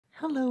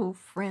Hello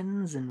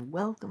friends and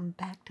welcome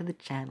back to the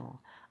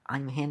channel.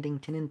 I'm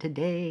Handington and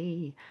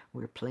today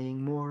we're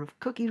playing more of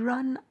Cookie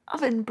Run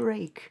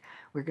Ovenbreak.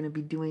 We're going to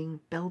be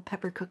doing Bell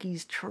Pepper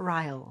Cookies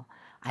Trial.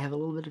 I have a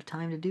little bit of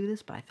time to do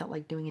this, but I felt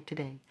like doing it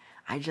today.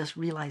 I just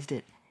realized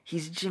it.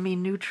 He's Jimmy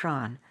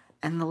Neutron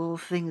and the little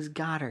thing's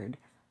Goddard.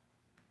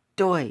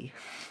 Doy.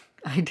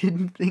 I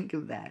didn't think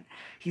of that.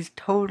 He's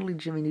totally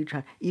Jimmy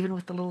Neutron, even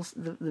with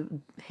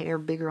the hair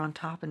bigger on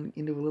top and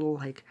into a little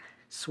like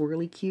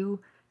swirly cue.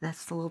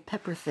 That's the little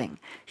pepper thing.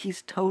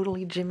 He's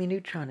totally Jimmy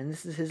Neutron, and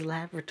this is his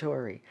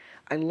laboratory.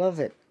 I love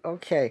it.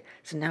 Okay,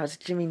 so now it's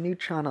Jimmy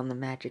Neutron on the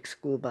magic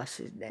school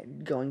bus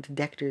going to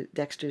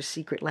Dexter's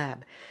secret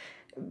lab.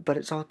 But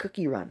it's all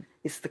Cookie Run.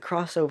 It's the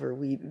crossover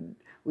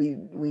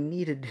we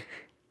needed.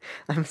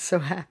 I'm so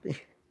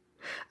happy.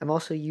 I'm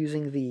also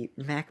using the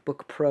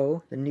MacBook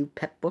Pro, the new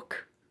Pep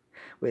Book,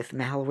 with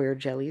malware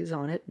jellies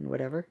on it and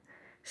whatever.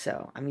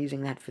 So I'm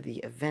using that for the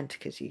event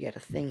because you get a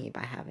thingy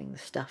by having the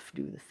stuff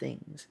do the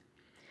things.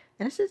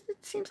 And it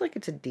seems like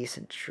it's a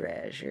decent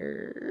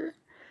treasure.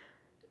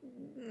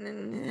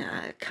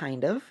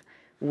 Kind of.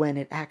 When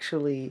it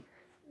actually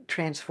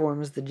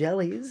transforms the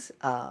jellies.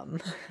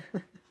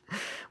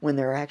 When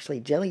there are actually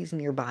jellies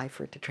nearby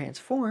for it to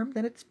transform,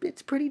 then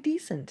it's pretty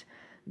decent.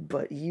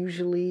 But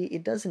usually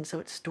it doesn't,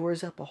 so it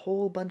stores up a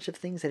whole bunch of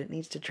things that it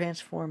needs to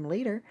transform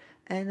later,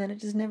 and then it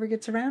just never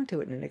gets around to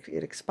it, and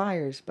it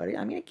expires. But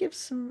I mean, it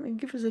gives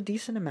us a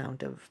decent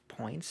amount of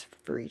points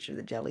for each of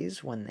the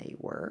jellies when they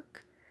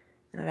work,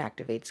 and it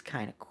activates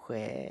kind of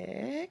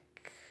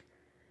quick.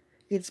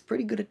 It's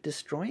pretty good at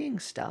destroying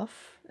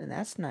stuff, and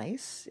that's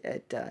nice.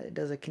 It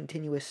does a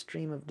continuous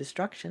stream of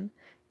destruction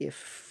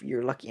if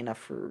you're lucky enough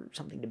for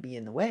something to be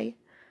in the way.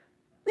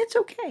 It's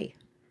okay.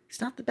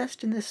 It's not the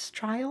best in this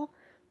trial,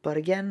 but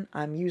again,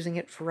 I'm using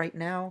it for right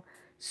now,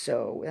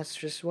 so that's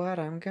just what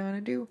I'm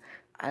gonna do.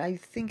 I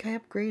think I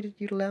upgraded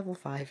you to level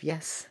 5,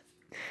 yes.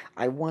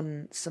 I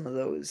won some of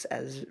those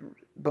as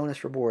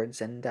bonus rewards,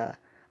 and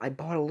I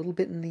bought a little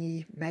bit in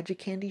the magic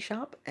candy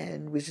shop,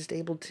 and was just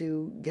able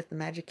to get the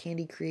magic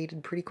candy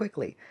created pretty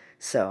quickly.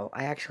 So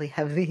I actually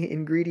have the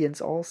ingredients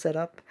all set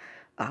up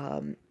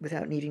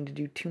without needing to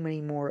do too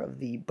many more of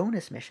the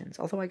bonus missions,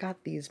 although I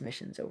got these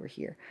missions over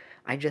here.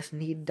 I just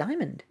need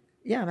diamond.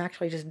 Yeah, I'm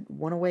actually just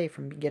one away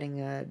from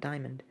getting a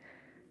diamond.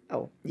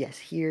 Oh, yes,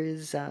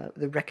 here's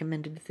the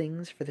recommended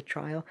things for the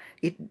trial.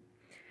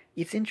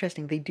 It's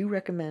interesting, they do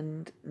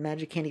recommend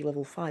Magic Candy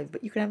level 5,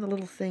 but you can have the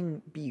little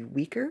thing be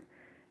weaker,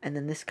 and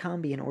then this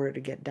combi in order to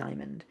get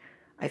diamond.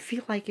 I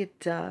feel like you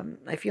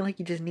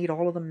just need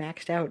all of them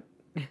maxed out.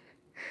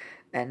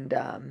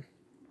 And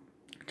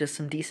just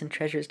some decent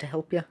treasures to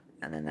help you,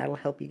 and then that'll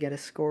help you get a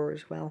score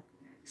as well.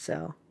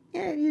 So,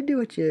 yeah, you do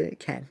what you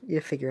can.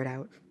 You figure it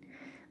out.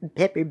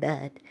 Pepper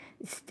Butt,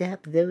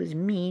 stop those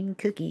mean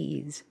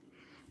cookies.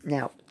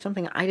 Now,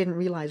 something I didn't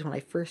realize when I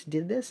first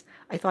did this,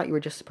 I thought you were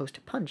just supposed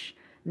to punch.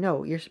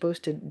 No, you're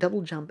supposed to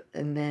double jump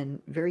and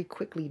then very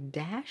quickly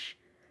dash,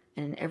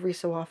 and every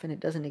so often it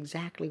doesn't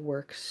exactly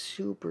work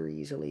super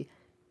easily,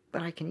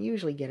 but I can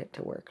usually get it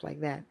to work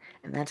like that,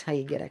 and that's how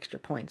you get extra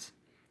points.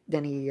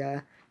 Then he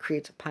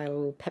creates a pile of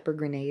little pepper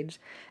grenades,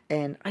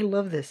 and I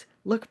love this.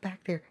 Look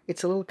back there.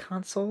 It's a little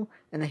console,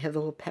 and they have the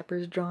little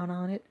peppers drawn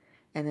on it,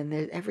 and then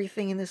there's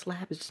everything in this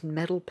lab is just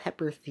metal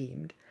pepper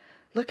themed.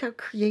 Look how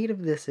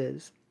creative this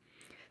is.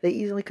 They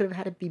easily could have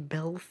had it be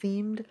bell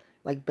themed,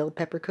 like bell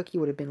pepper cookie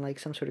would have been like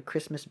some sort of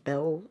Christmas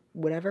bell,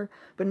 whatever.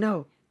 But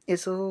no,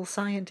 it's a little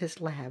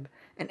scientist lab,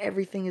 and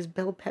everything is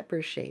bell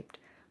pepper shaped.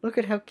 Look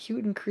at how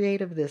cute and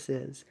creative this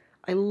is.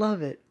 I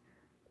love it.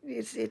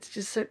 It's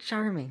just so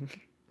charming.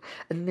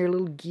 And their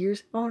little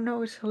gears. Oh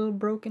no, it's a little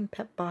broken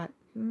Pepbot.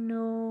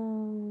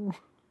 No.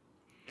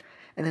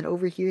 And then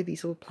over here,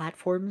 these little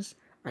platforms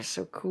are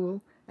so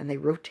cool, and they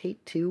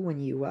rotate too when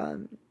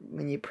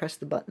you press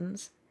the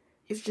buttons.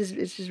 It's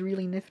just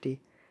really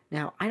nifty.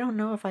 Now, I don't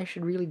know if I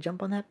should really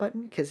jump on that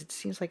button, because it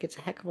seems like it's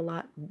a heck of a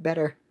lot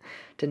better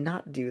to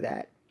not do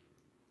that,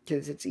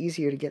 because it's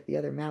easier to get the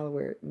other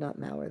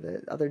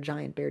the other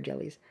giant bear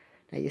jellies.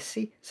 Now, you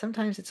see,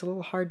 sometimes it's a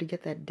little hard to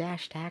get that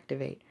dash to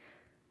activate.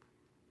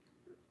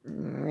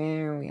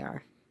 There we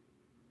are.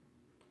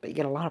 But you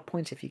get a lot of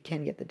points if you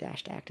can get the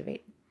dash to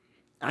activate.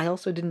 I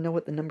also didn't know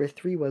what the number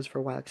 3 was for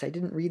a while, because I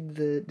didn't read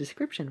the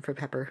description for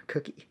Pepper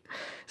Cookie.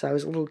 So I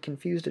was a little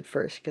confused at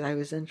first, because I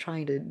was then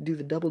trying to do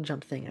the double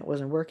jump thing, and it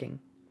wasn't working.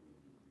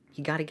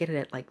 You gotta get it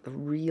at, like, the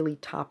really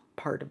top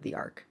part of the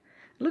arc.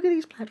 Look at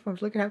these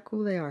platforms, look at how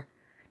cool they are.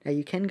 Now,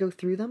 you can go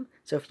through them,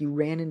 so if you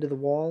ran into the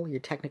wall, you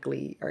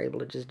technically are able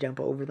to just jump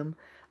over them,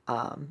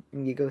 and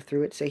you go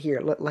through it. So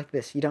here, look, like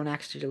this, you don't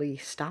actually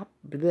stop,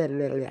 blah,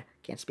 blah, blah,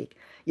 can't speak.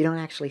 You don't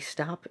actually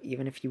stop,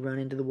 even if you run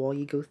into the wall,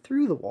 you go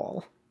through the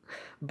wall.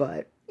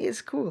 But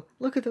it's cool.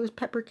 Look at those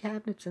pepper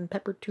cabinets and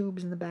pepper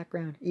tubes in the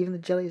background. Even the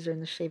jellies are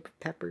in the shape of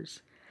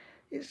peppers.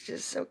 It's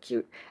just so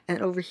cute.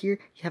 And over here,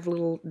 you have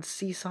little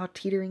seesaw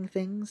teetering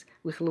things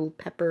with little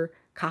pepper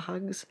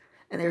cogs.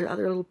 And there are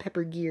other little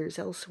pepper gears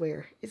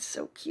elsewhere. It's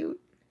so cute.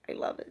 I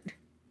love it.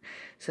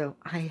 So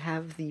I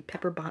have the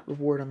Pepperbot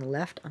reward on the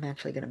left. I'm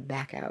actually going to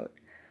back out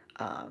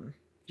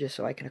just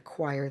so I can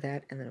acquire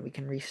that, and then we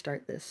can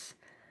restart this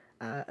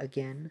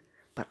again.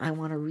 But I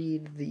want to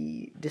read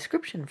the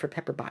description for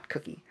Pepperbot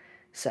Cookie.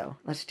 So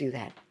let's do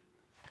that.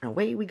 And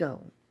away we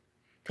go.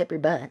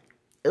 Pepperbot,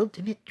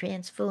 Ultimate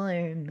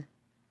Transform.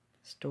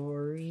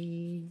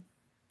 Story.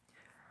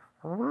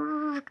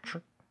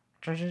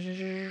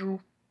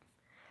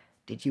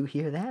 Did you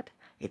hear that?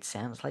 It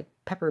sounds like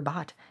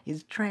Pepperbot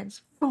is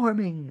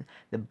transforming.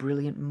 The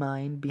brilliant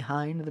mind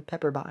behind the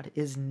Pepperbot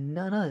is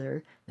none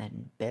other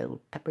than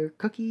Bell Pepper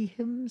Cookie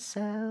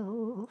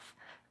himself.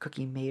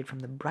 Cookie made from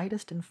the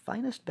brightest and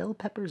finest bell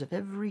peppers of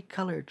every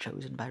color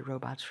chosen by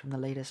robots from the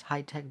latest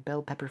high-tech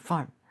bell pepper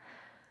farm.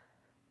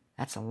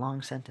 That's a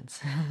long sentence.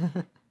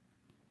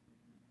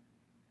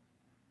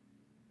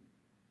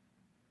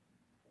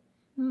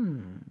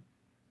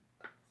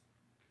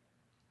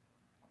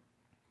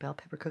 Bell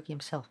Pepper Cookie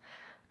himself.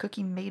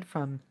 Cookie made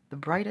from the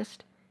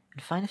brightest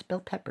and finest bell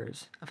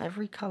peppers of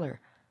every color,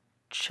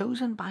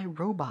 chosen by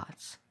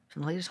robots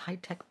from the latest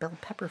high-tech bell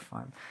pepper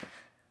farm.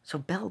 So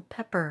Bell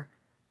Pepper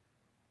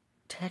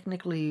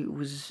technically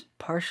was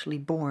partially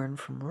born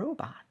from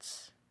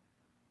robots.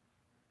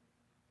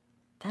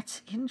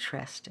 That's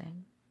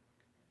interesting.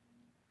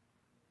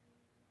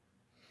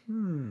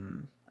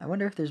 I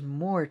wonder if there's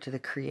more to the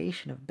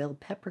creation of Bell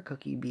Pepper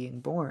Cookie being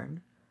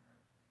born.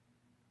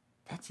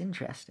 That's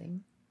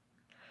interesting.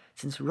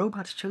 Since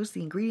robots chose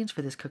the ingredients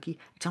for this cookie,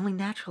 it's only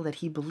natural that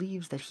he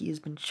believes that he has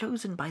been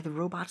chosen by the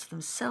robots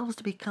themselves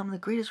to become the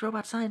greatest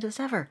robot scientist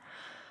ever.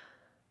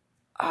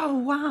 Oh,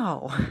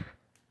 wow.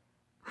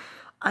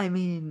 I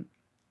mean,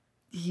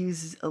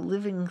 he's a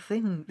living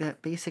thing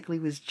that basically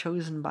was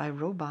chosen by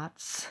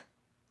robots.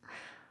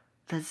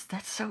 That's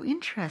so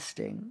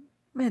interesting.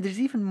 Man, there's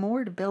even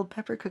more to Bell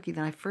Pepper Cookie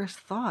than I first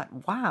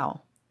thought.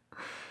 Wow.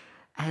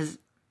 As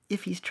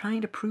if he's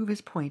trying to prove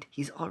his point,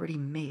 he's already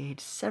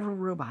made several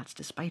robots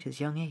despite his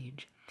young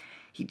age.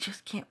 He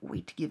just can't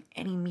wait to give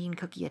any mean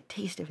cookie a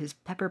taste of his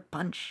pepper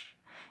punch.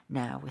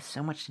 Now, with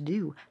so much to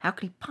do, how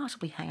could he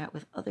possibly hang out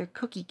with other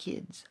cookie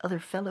kids, other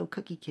fellow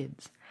cookie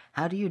kids?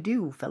 How do you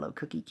do, fellow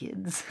cookie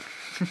kids?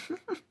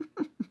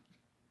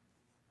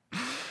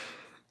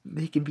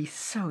 They can be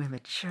so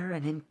immature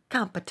and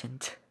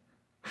incompetent.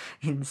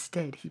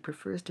 Instead, he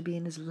prefers to be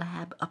in his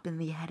lab up in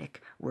the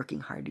attic,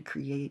 working hard to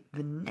create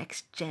the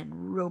next-gen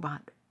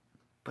robot.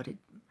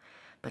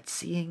 But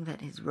seeing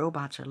that his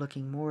robots are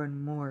looking more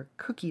and more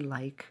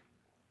cookie-like,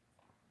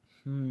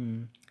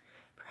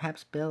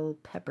 perhaps Bell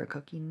Pepper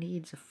Cookie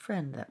needs a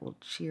friend that will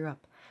cheer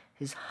up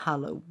his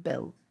hollow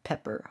bell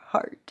pepper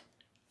heart.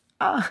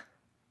 Ah,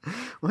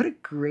 what a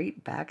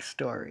great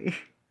backstory.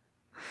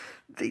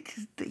 They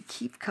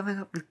keep coming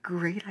up with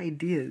great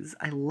ideas.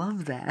 I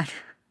love that.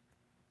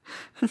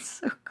 It's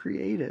so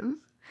creative.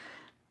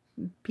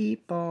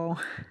 People.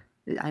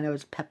 I know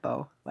it's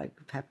Peppo, like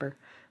pepper,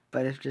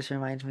 but it just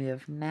reminds me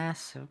of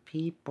massive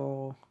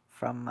people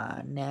from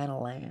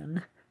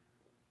Nanoland.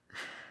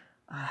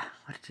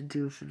 What to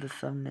do for the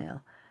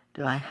thumbnail?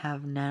 Do I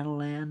have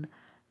Nanoland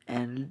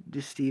and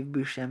Steve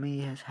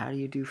Buscemi as How Do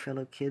You Do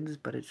Fellow Kids,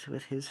 but it's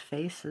with his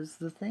face as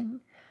the thing?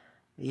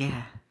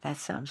 Yeah, that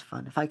sounds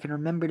fun. If I can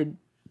remember to...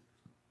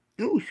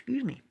 Oh,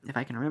 excuse me. If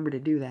I can remember to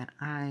do that,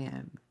 I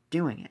am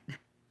doing it.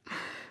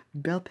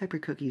 Bell Pepper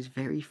Cookie's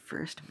very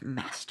first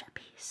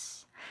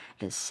masterpiece.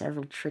 It has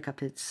several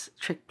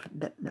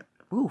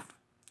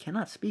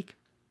cannot speak.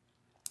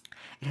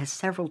 It has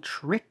several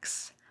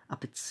tricks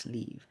up its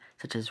sleeve,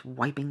 such as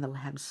wiping the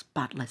lab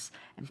spotless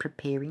and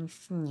preparing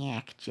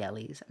snack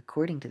jellies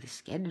according to the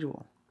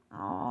schedule.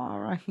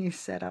 Oh, he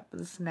set up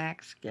a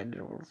snack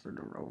schedule for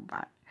the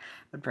robot.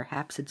 But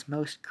perhaps its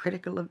most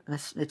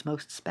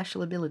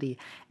special ability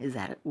is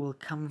that it will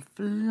come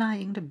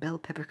flying to Bell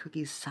Pepper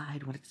Cookie's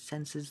side when it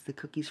senses the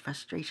cookie's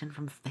frustration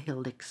from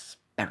failed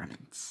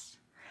experiments.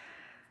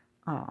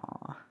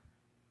 Aw,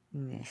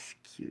 that's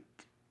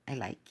cute. I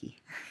like you.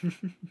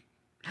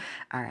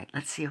 Alright,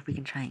 let's see if we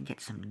can try and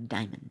get some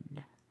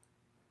diamond.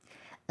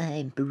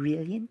 I'm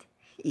brilliant?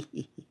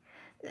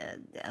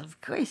 Of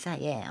course I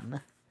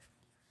am.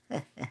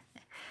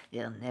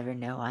 They'll never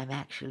know I'm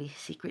actually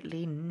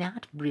secretly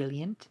not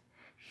brilliant.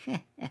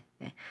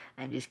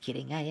 I'm just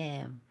kidding, I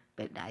am.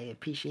 But I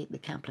appreciate the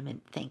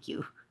compliment, thank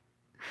you.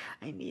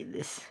 I need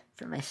this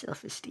for my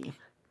self-esteem.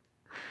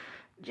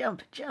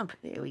 Jump, jump,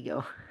 there we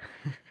go.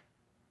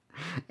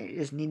 I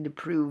just need to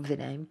prove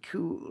that I'm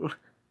cool.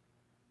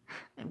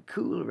 I'm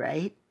cool,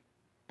 right?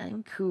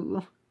 I'm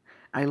cool.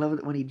 I love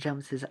it when he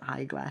jumps, his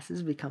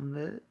eyeglasses become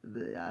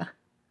the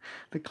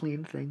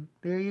clean thing.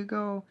 There you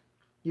go.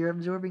 You're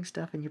absorbing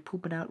stuff and you're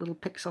pooping out little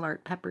pixel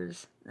art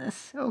peppers. That's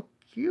so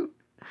cute.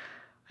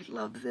 I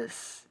love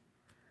this.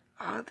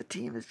 Oh, the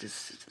team is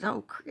just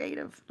so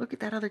creative. Look at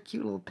that other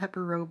cute little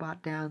pepper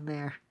robot down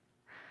there.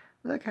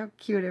 Look how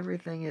cute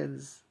everything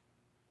is.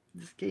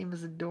 This game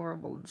is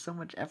adorable and so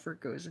much effort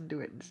goes into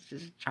it. It's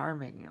just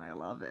charming and I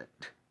love it.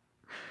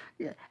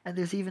 Yeah, and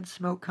there's even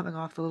smoke coming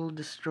off the little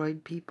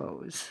destroyed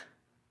peepos.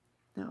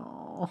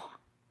 Oh,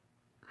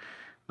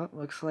 Oh,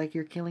 looks like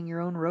you're killing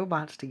your own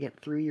robots to get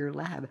through your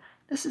lab.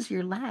 This is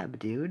your lab,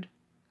 dude.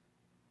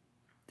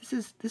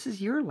 This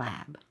is your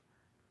lab.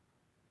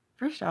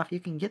 First off, you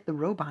can get the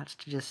robots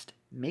to just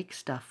make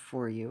stuff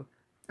for you,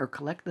 or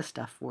collect the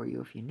stuff for you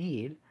if you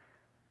need.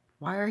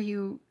 Why are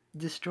you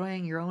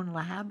destroying your own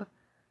lab?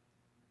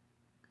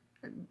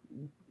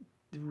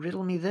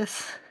 Riddle me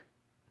this.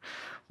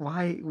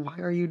 Why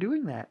are you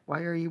doing that?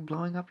 Why are you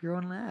blowing up your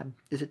own lab?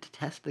 Is it to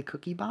test the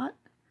cookie bot?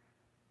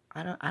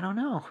 I don't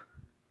know.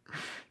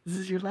 This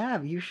is your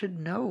lab. You should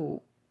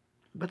know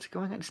what's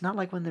going on. It's not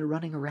like when they're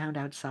running around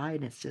outside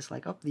and it's just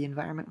like, oh, the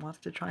environment wants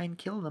to try and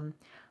kill them.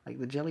 Like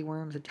the jelly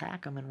worms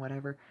attack them and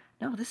whatever.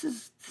 No, this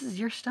is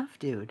your stuff,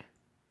 dude.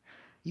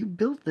 You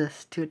built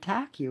this to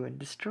attack you and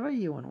destroy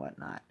you and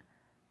whatnot.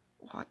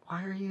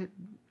 Why are you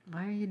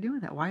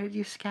doing that? Why did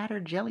you scatter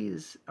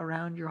jellies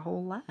around your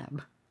whole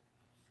lab?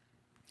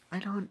 I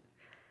don't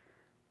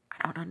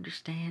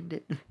understand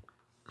it.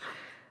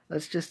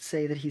 Let's just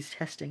say that he's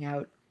testing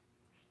out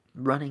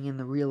running in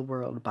the real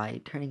world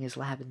by turning his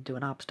lab into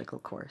an obstacle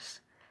course.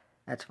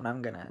 That's what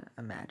I'm gonna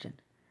imagine.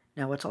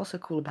 Now, what's also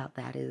cool about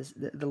that is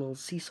the little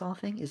seesaw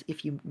thing is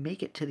if you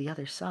make it to the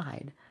other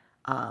side,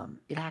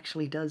 it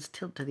actually does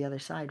tilt to the other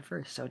side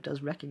first, so it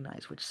does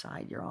recognize which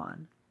side you're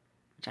on,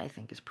 which I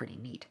think is pretty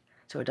neat.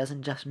 So it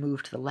doesn't just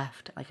move to the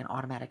left like an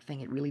automatic thing.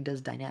 It really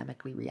does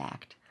dynamically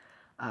react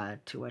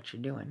to what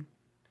you're doing.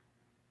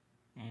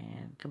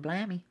 And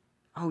kablammy.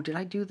 Oh, did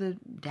I do the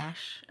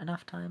dash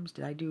enough times?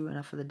 Did I do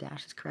enough of the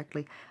dashes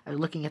correctly? I was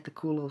looking at the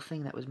cool little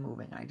thing that was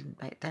moving. I didn't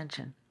pay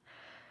attention.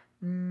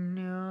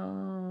 No.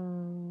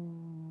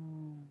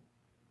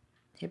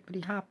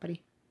 Hippity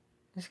hoppity.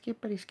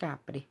 Skippity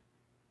scoppity.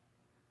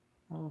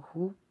 Oh,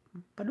 whoop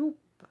a doop.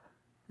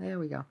 There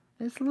we go.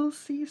 It's a little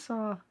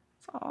seesaw.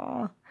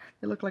 Aw,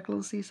 they look like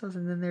little seesaws,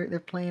 and then they're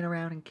playing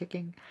around and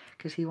kicking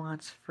because he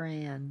wants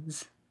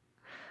friends.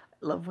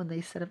 I love when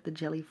they set up the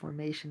jelly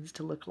formations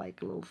to look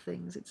like little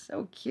things. It's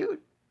so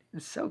cute.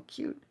 It's so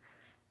cute.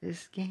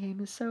 This game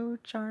is so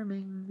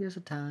charming. There's a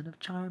ton of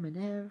charm in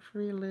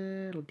every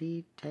little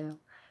detail.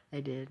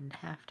 They didn't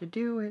have to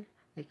do it.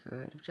 They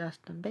could have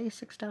just done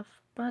basic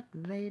stuff, but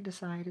they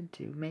decided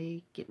to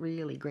make it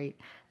really great,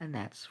 and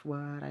that's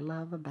what I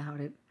love about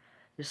it.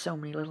 There's so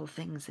many little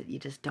things that you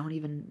don't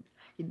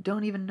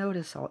even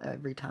notice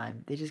every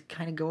time. They just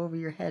kind of go over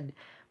your head,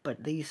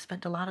 but they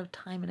spent a lot of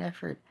time and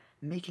effort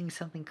making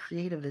something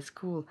creative that's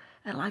cool.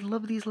 And I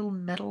love these little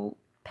metal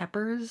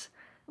peppers,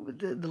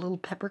 the little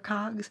pepper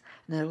cogs,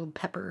 and the little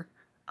pepper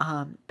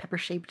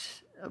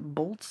shaped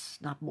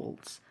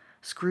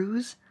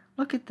screws.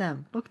 Look at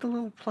them. Look at the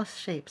little plus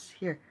shapes.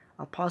 Here,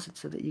 I'll pause it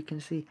so that you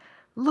can see.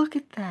 Look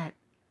at that.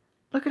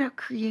 Look at how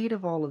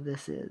creative all of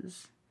this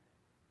is.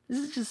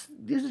 This is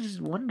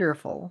just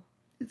wonderful.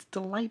 It's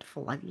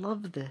delightful. I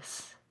love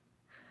this.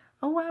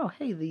 Oh wow,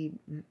 hey, the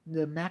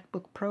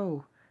MacBook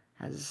Pro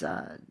has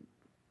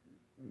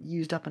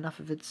used up enough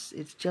of its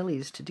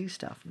jellies to do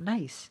stuff.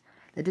 Nice.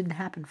 That didn't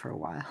happen for a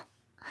while.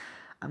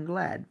 I'm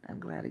glad I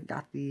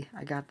got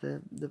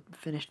the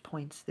finished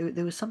points.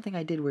 There was something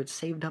I did where it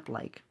saved up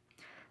like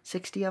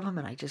 60 of them,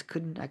 and I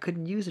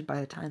couldn't use it by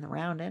the time the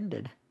round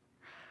ended.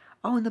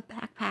 Oh, and the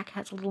backpack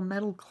has a little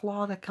metal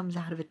claw that comes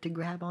out of it to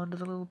grab onto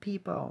the little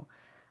peepo.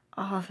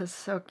 Oh, that's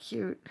so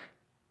cute.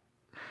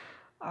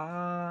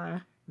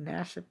 Ah,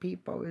 NASA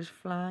peepo is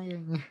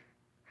flying.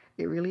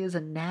 It really is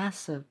a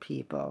NASA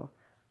peepo.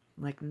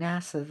 Like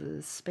NASA,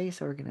 the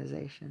space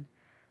organization.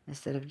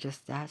 Instead of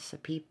just NASA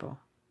peepo.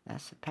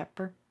 NASA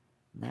pepper,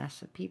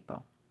 NASA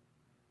peepo.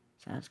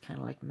 Sounds kind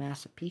of like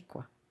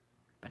Massapequa,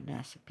 but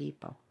NASA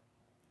peepo.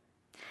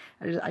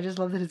 I just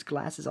love that his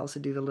glasses also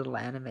do the little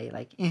anime,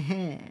 like,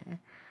 and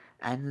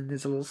then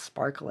there's a little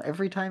sparkle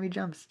every time he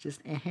jumps, just,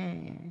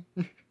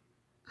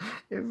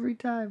 every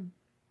time.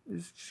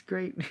 It's just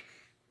great.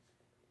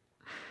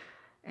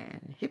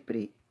 And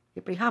hippity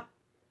hop,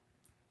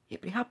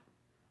 hippity hop,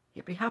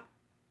 hippity hop,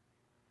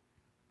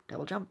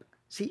 double jump.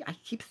 See, I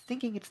keep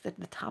thinking it's the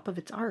top of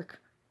its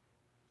arc.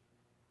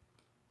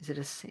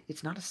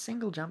 It's not a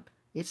single jump,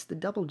 it's the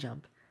double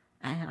jump,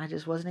 and I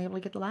just wasn't able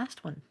to get the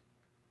last one.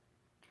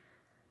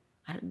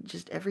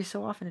 Just every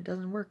so often it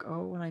doesn't work.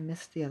 Oh, and I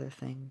missed the other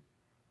thing.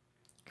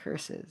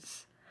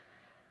 Curses.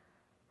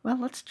 Well,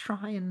 let's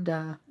try and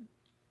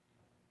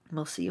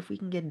we'll see if we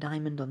can get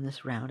diamond on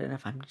this round, and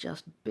if I'm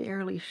just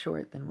barely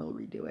short, then we'll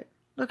redo it.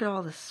 Look at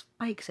all the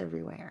spikes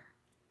everywhere.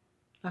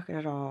 Look at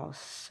it all,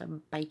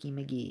 spiky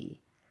McGee.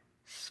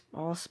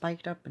 All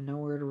spiked up and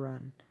nowhere to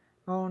run.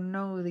 Oh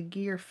no, the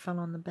gear fell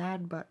on the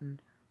bad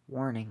button.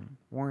 Warning,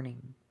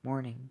 warning,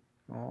 warning.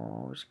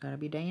 Oh, it's gonna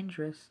be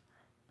dangerous.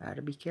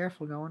 Better be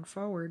careful going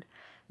forward.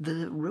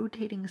 The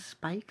rotating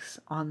spikes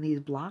on these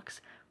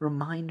blocks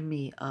remind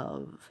me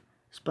of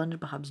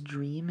SpongeBob's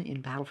dream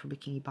in Battle for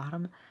Bikini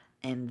Bottom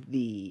and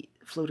the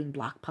floating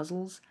block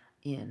puzzles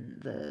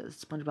in the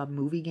SpongeBob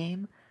movie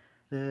game.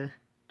 The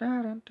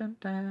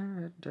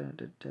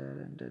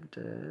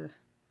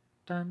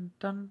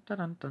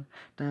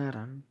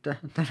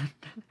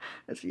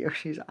that's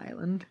Yoshi's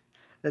Island.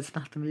 That's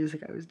not the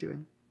music I was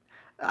doing.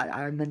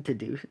 I meant to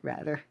do,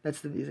 rather.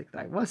 That's the music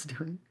that I was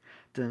doing.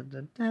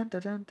 And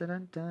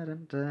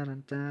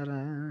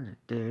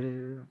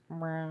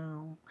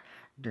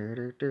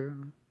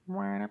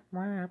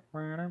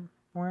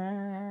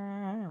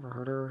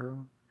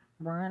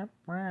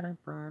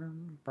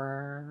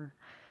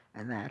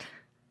that.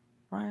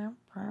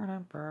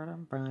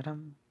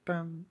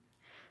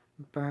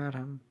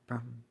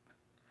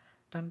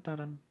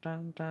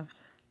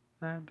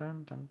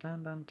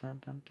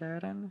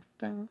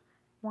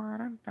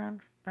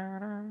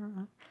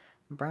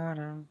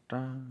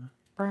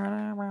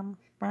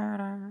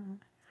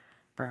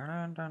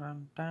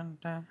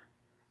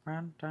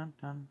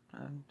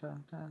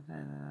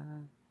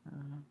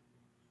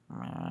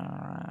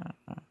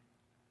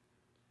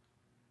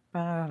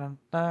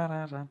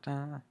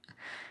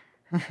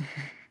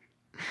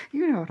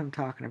 You know what I'm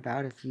talking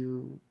about if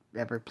you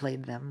ever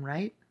played them,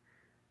 right?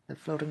 The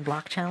floating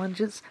block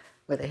challenges,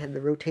 where they had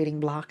the rotating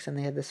blocks and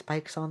they had the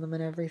spikes on them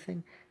and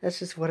everything. That's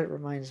just what it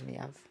reminds me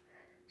of.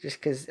 Just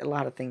because a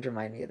lot of things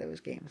remind me of those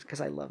games,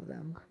 because I love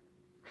them.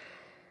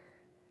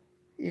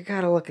 You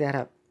gotta look that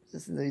up.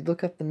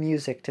 Look up the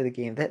music to the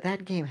game.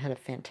 That game had a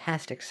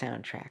fantastic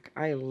soundtrack.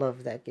 I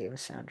love that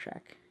game's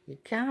soundtrack. You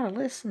gotta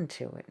listen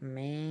to it,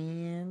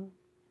 man.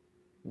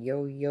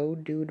 Yo,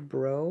 dude,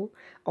 bro.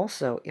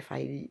 Also, if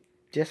I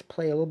just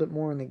play a little bit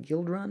more in the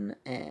guild run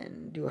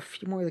and do a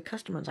few more of the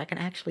custom runs, I can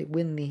actually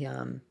win the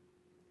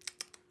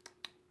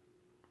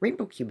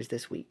rainbow cubes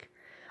this week.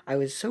 I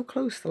was so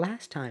close the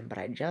last time, but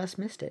I just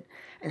missed it.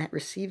 And that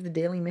receive the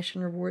daily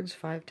mission rewards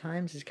 5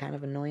 times is kind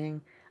of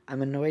annoying.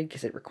 I'm annoyed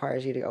because it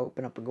requires you to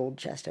open up a gold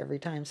chest every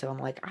time, so I'm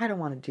like, I don't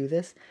want to do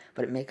this,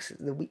 but it makes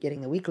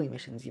getting the weekly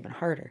missions even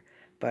harder.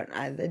 But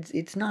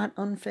it's not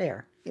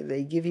unfair.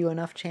 They give you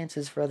enough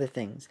chances for other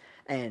things,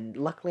 and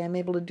luckily I'm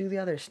able to do the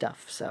other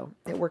stuff, so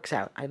it works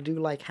out. I do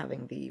like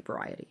having the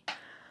variety.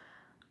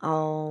 Let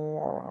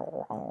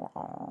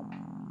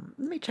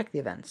me check the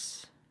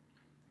events.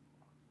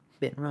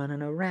 Been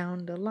running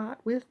around a lot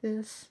with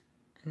this.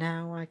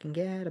 Now I can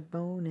get a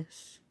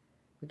bonus.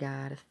 We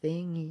got a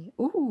thingy.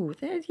 Ooh,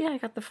 yeah, I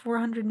got the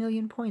 400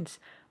 million points.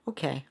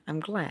 Okay, I'm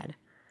glad.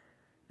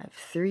 I have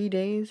 3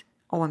 days.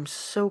 Oh, I'm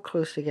so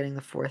close to getting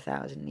the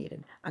 4,000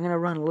 needed. I'm going to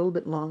run a little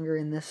bit longer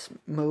in this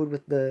mode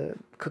with the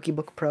Cookie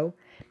Book Pro.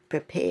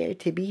 Prepare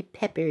to be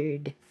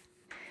peppered.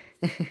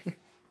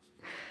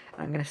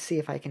 I'm going to see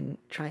if I can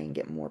try and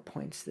get more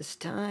points this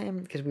time,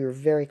 because we were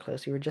very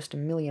close. We were just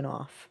 1 million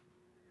off.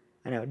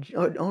 I know,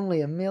 only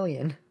 1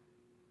 million.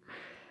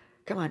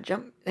 Come on,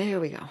 jump. There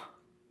we go.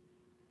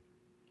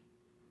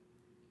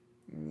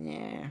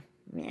 Yeah.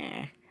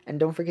 And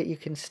don't forget, you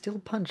can still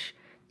punch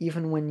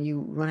even when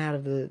you run out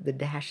of the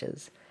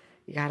dashes.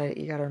 You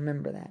gotta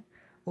remember that.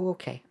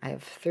 Okay, I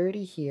have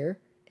 30 here.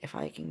 If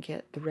I can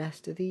get the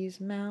rest of these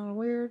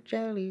malware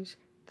jellies,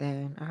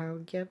 then I'll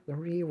get the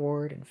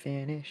reward and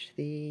finish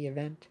the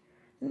event.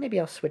 And maybe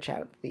I'll switch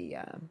out the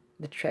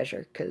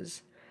treasure,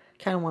 because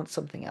I kind of want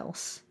something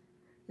else.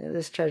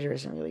 This treasure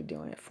isn't really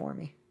doing it for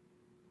me.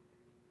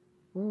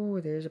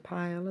 Ooh, there's a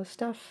pile of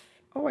stuff.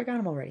 Oh, I got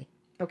them already.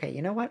 Okay,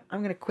 you know what?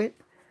 I'm going to quit.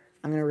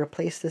 I'm going to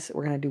replace this.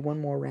 We're going to do one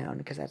more round,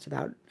 because that's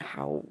about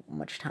how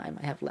much time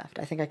I have left.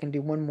 I think I can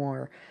do one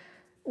more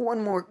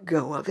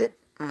go of it.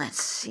 Let's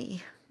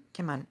see.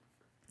 Come on.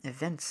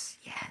 Events.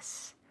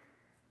 Yes.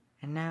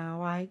 And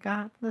now I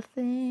got the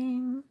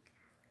thing.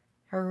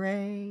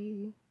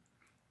 Hooray.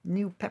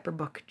 New Pepper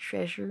Book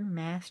Treasure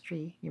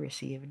Mastery. You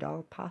received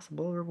all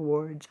possible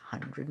rewards.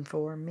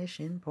 104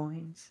 mission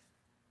points.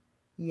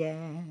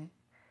 Yeah.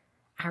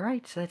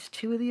 Alright, so that's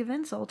 2 of the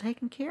events all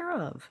taken care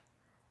of.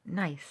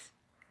 Nice.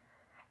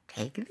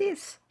 Take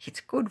this.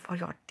 It's good for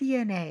your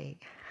DNA.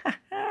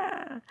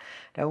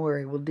 Don't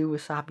worry, we'll do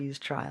Wasabi's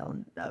trial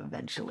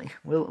eventually.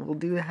 We'll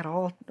do that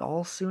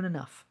all soon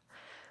enough.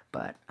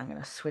 But I'm going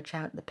to switch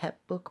out the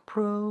PepBook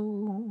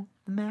Pro,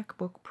 the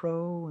MacBook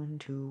Pro,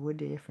 into a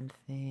different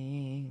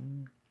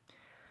thing.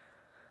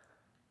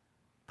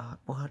 But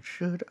what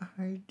should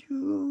I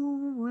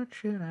do? What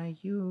should I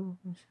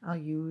use? I'll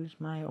use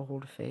my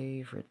old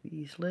favorite,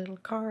 these little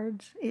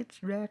cards.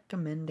 It's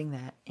recommending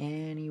that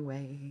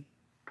anyway.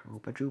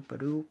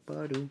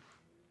 Doopa-doopa-doopa-doo.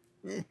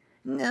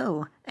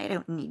 No, I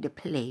don't need to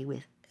play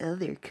with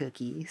other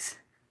cookies.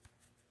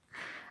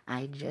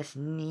 I just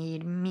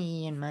need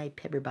me and my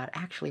Pepperbot.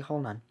 Actually,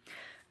 hold on.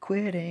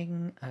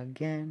 Quitting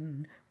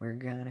again. We're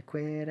gonna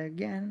quit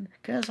again,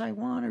 'cause I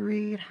want to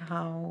read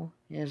how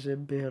his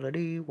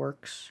ability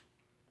works.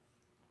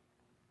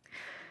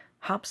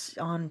 Hops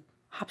on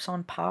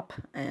pop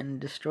and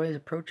destroys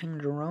approaching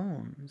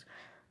drones.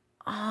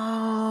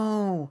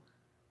 Oh!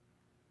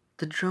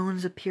 The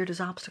drones appeared as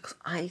obstacles.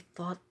 I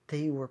thought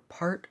they were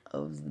part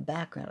of the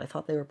background. I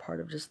thought they were part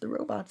of just the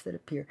robots that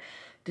appear.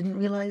 Didn't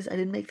realize, I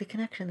didn't make the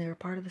connection. They were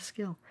part of the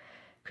skill.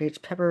 Creates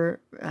pepper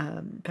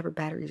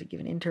batteries at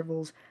given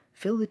intervals.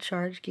 Fill the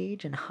charge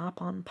gauge and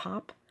hop on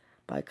pop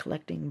by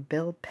collecting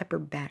bell pepper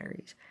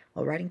batteries.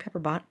 While riding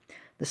Pepperbot,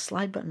 the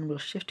slide button will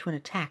shift to an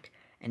attack,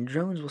 and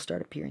drones will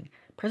start appearing.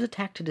 Press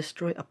attack to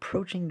destroy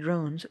approaching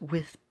drones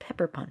with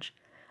Pepper Punch.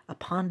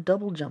 Upon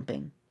double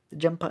jumping, the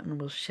jump button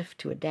will shift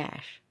to a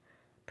dash.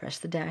 Press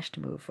the dash to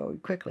move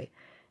forward quickly.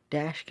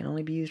 Dash can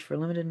only be used for a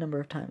limited number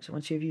of times.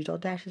 Once you have used all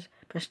dashes,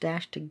 press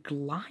dash to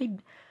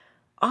glide.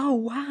 Oh,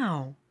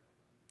 wow!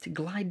 To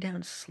glide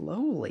down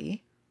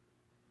slowly.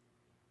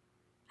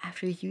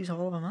 After you use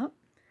all of them up,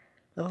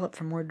 level up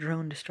for more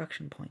drone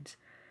destruction points.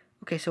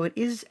 Okay, so it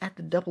is at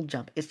the double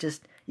jump. It's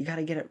just, you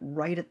gotta get it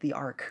right at the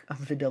arc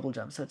of the double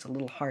jump, so it's a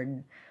little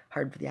hard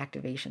for the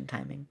activation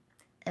timing.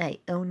 I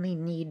only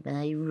need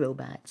my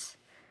robots.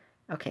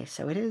 Okay,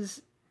 so it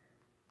is...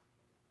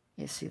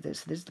 You see,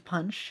 there's the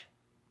punch.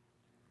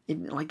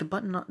 Like, the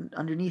button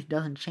underneath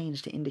doesn't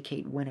change to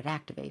indicate when it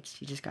activates.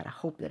 You just gotta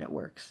hope that it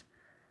works.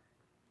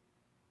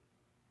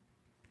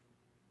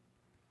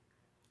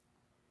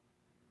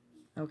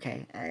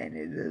 Okay,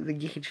 and the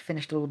gauge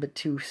finished a little bit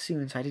too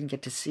soon, so I didn't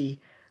get to see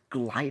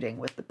gliding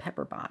with the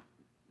Pepperbot.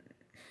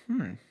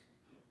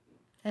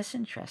 That's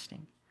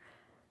interesting.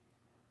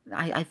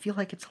 I feel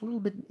like it's a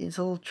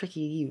little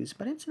tricky to use,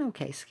 but it's an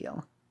okay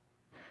skill.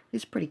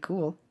 It's pretty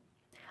cool.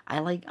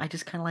 I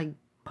just kind of like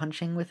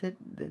punching with it.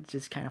 It's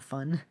just kind of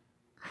fun.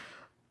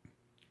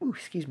 Ooh,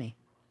 excuse me.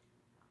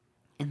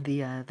 And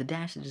the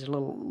dash is a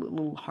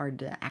little hard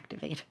to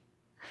activate.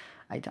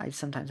 I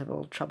sometimes have a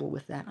little trouble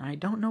with that, and I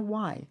don't know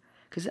why.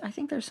 Because I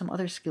think there's some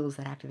other skills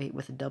that activate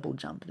with a double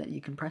jump that you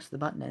can press the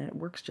button and it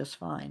works just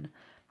fine.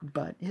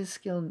 But his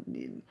skill,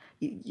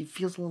 it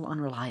feels a little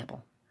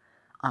unreliable.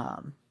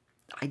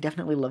 I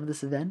definitely love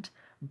this event,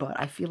 but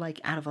I feel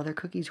like out of other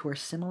cookies who are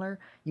similar,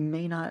 you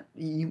may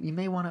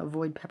may want to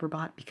avoid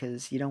Pepperbot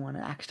because you don't want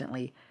to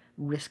accidentally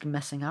risk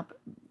messing up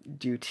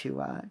due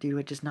to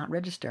it just not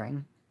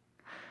registering.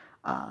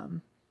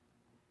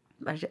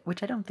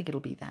 Which I don't think it'll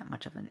be that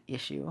much of an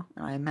issue.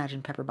 I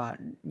imagine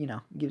Pepperbot,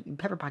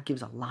 Pepperbot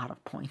gives a lot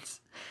of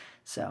points.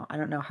 So I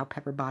don't know how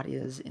Pepperbot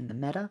is in the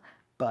meta,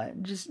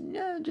 but just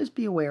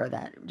be aware of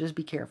that. Just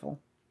be careful.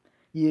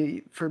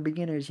 For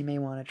beginners, you may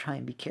want to try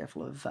and be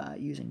careful of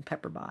using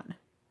Pepperbot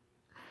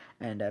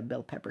and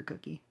Bell Pepper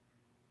Cookie.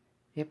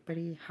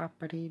 Hippity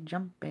hoppity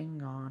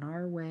jumping on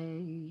our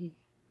way.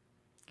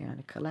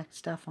 Gonna collect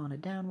stuff on a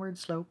downward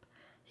slope.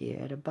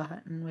 Hit a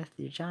button with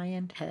your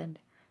giant head.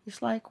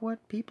 It's like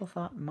what people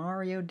thought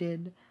Mario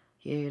did,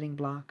 hitting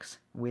blocks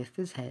with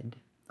his head.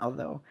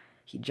 Although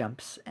he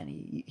jumps and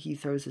he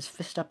throws his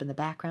fist up in the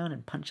background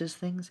and punches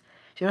things.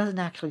 So he doesn't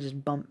actually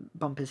just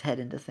bump his head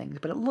into things,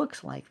 but it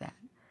looks like that.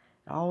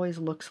 It always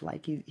looks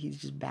like he's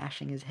just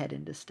bashing his head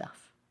into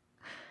stuff.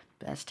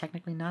 But that's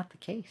technically not the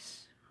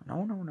case.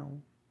 No, no, no.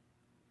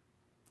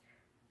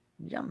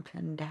 Jump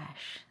and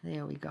dash.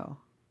 There we go.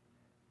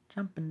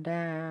 Jump and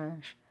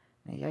dash.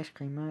 The ice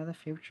cream of the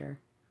future.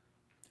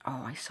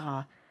 Oh, I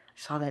saw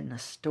that in a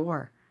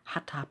store.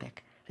 Hot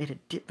Topic. They had a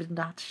Dippin'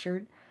 Dots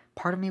shirt.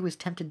 Part of me was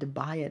tempted to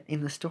buy it.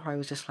 In the store, I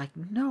was just like,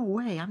 no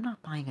way, I'm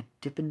not buying a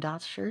Dippin'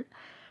 Dots shirt.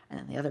 And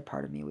then the other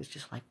part of me was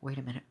just like, wait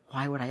a minute,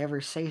 why would I ever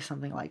say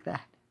something like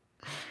that?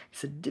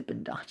 It's a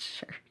Dippin' Dots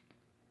shirt.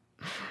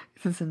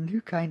 It's a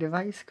new kind of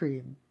ice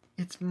cream.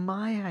 It's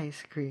my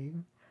ice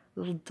cream.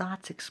 Little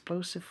dots,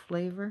 explosive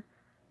flavor.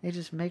 They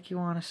just make you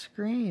want to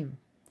scream.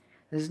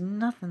 There's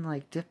nothing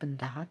like Dippin'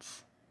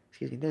 Dots.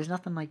 Excuse me, there's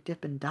nothing like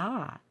Dippin'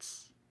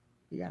 Dots.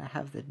 You gotta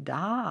have the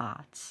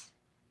dots.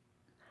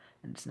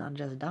 And it's not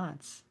just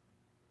dots.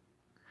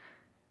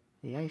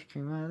 The ice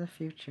cream of the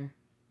future.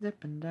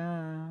 Dippin'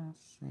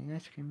 Dots. The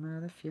ice cream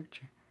of the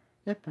future.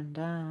 Dippin'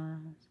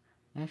 Dots.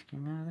 The ice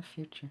cream of the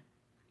future.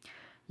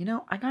 You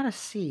know, I gotta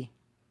see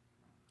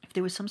if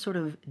there was some sort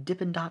of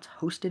Dippin' Dots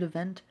hosted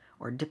event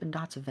or Dippin'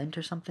 Dots event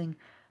or something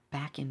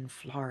back in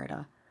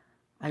Florida.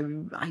 I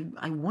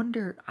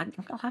wonder.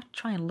 I'll have to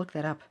try and look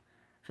that up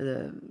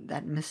for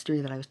that mystery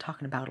that I was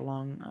talking about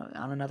on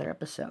another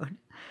episode,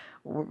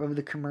 of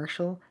the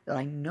commercial that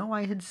I know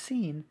I had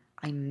seen.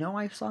 I know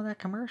I saw that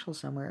commercial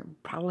somewhere,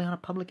 probably on a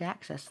public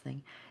access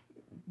thing.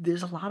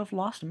 There's a lot of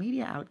lost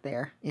media out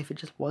there if it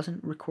just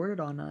wasn't recorded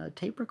on a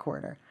tape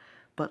recorder.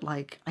 But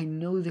like, I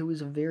know there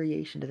was a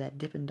variation to that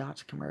Dippin'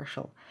 Dots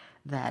commercial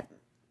that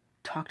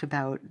talked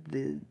about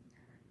the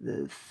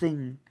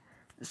thing,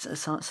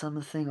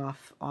 some thing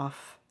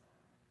off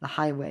the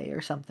highway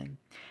or something.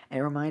 And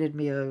it reminded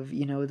me of,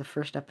 the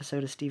first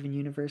episode of Steven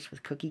Universe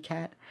with Cookie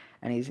Cat,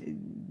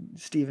 and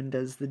Steven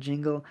does the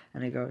jingle,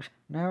 and he goes,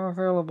 now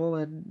available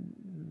at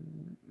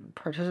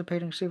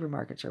participating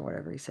supermarkets or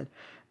whatever. He said,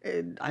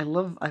 I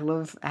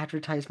love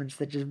advertisements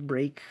that just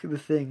break the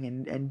thing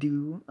and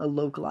do a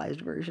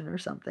localized version or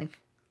something.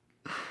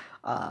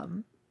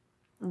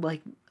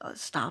 Like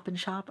Stop and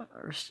Shop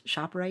or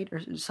ShopRite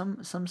or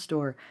some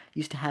store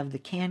used to have the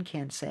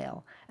can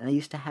sale, and they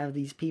used to have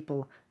these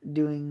people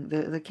doing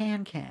the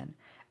can,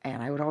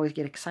 and I would always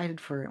get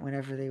excited for it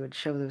whenever they would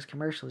show those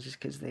commercials, just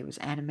because they was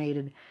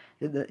animated.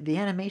 The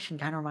animation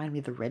kind of reminded me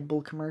of the Red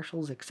Bull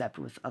commercials, except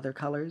with other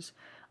colors.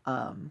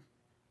 A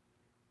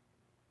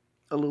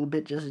little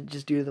bit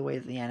just due to the way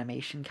that the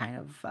animation kind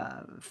of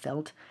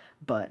felt,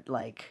 but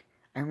like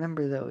I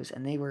remember those,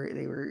 and they were.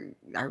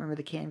 I remember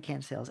the can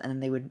sales, and then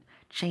they would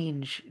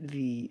change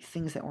the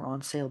things that were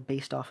on sale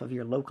based off of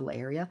your local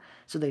area.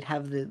 So they'd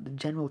have the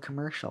general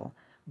commercial,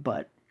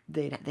 but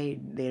they'd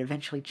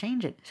eventually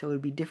change it, so it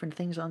would be different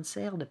things on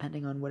sale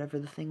depending on whatever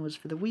the thing was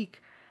for the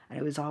week, and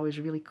it was always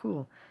really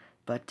cool.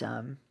 But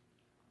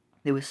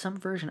there was some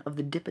version of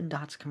the Dippin'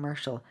 Dots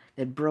commercial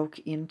that broke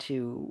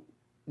into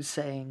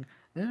saying,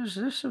 "There's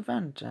this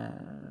event,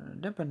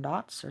 Dippin'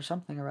 Dots or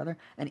something or other,"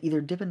 and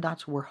either Dippin'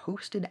 Dots were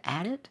hosted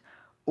at it,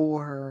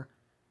 or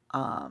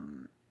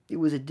it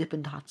was a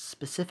Dippin' Dots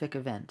specific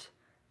event,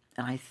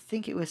 and I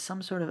think it was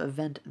some sort of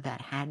event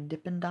that had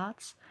Dippin'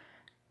 Dots,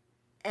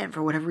 and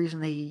for whatever reason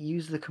they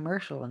used the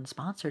commercial and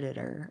sponsored it,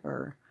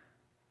 or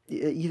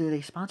either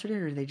they sponsored it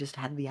or they just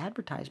had the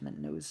advertisement,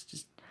 and it was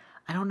just,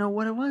 I don't know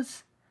what it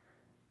was.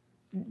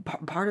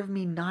 Part of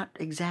me not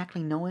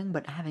exactly knowing,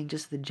 but having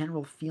just the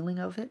general feeling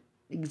of it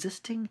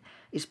existing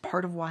is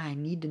part of why I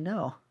need to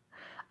know.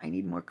 I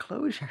need more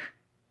closure.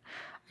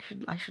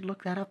 I should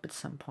look that up at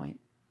some point.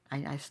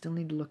 I still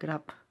need to look it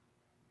up.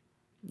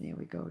 There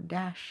we go.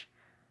 Dash.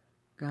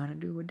 Gonna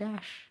do a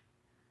dash.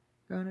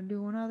 Gonna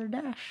do another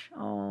dash.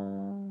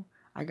 Oh,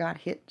 I got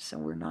hit, so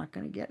we're not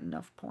gonna get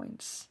enough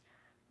points.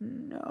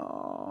 No.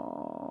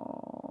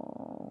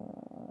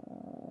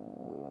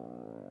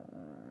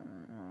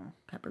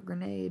 Pepper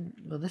grenade.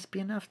 Will this be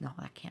enough? No,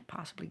 that can't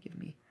possibly give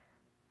me.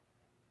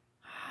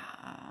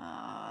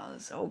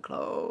 So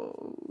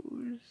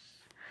close.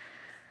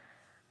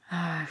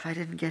 If I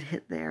didn't get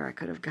hit there, I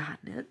could have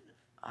gotten it.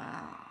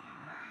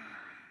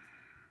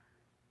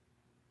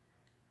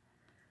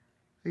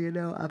 You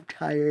know, I'm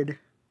tired.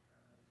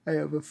 I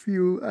have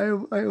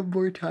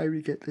more time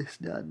to get this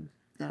done.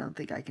 I don't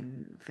think I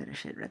can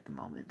finish it at the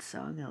moment, so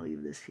I'm gonna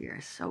leave this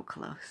here. So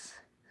close.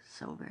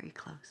 So very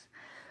close.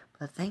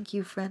 But thank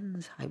you,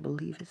 friends. I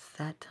believe it's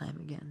that time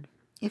again.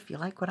 If you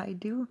like what I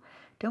do,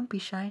 don't be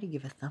shy to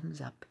give a thumbs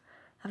up.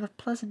 Have a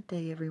pleasant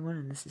day, everyone,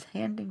 and this is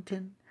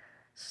Handington,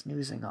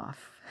 snoozing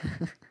off.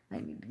 I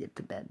need to get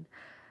to bed.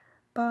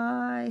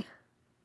 Bye.